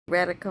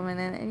Loretta coming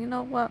in, and you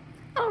know what?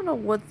 I don't know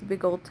what's the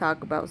big old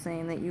talk about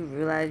saying that you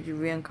realize you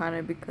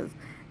reincarnated, because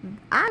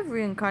I've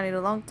reincarnated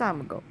a long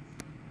time ago.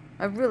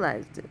 I've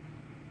realized it.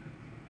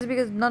 It's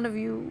because none of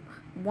you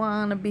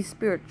want to be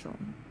spiritual.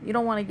 You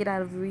don't want to get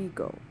out of your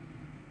ego.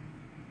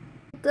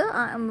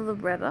 I am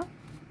Loretta.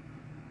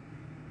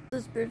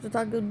 The spiritual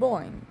talk is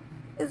boring.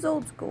 It's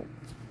old school.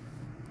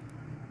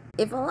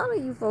 If a lot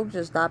of you folks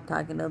just stopped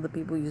talking to other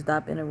people, you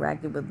stopped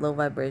interacting with low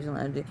vibrational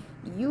energy,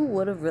 you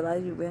would have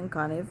realized you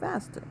reincarnated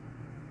faster.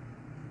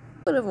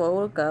 You would have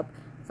woke up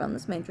from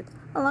this matrix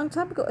a long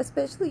time ago,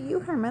 especially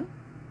you, Herman,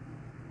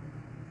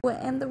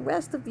 and the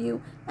rest of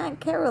you, and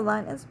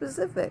Caroline in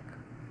specific.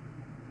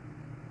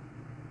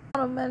 I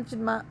want to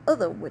mention my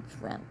other witch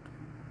friend,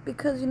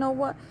 because you know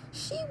what?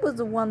 She was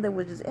the one that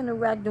was just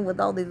interacting with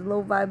all these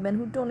low vibe men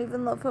who don't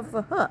even love her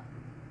for her.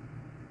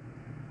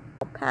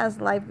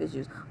 Past life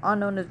issues are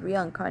known as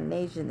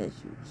reincarnation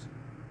issues.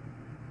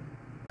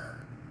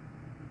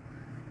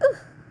 Ooh.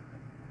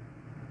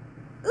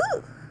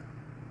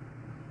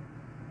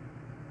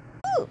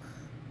 Ooh.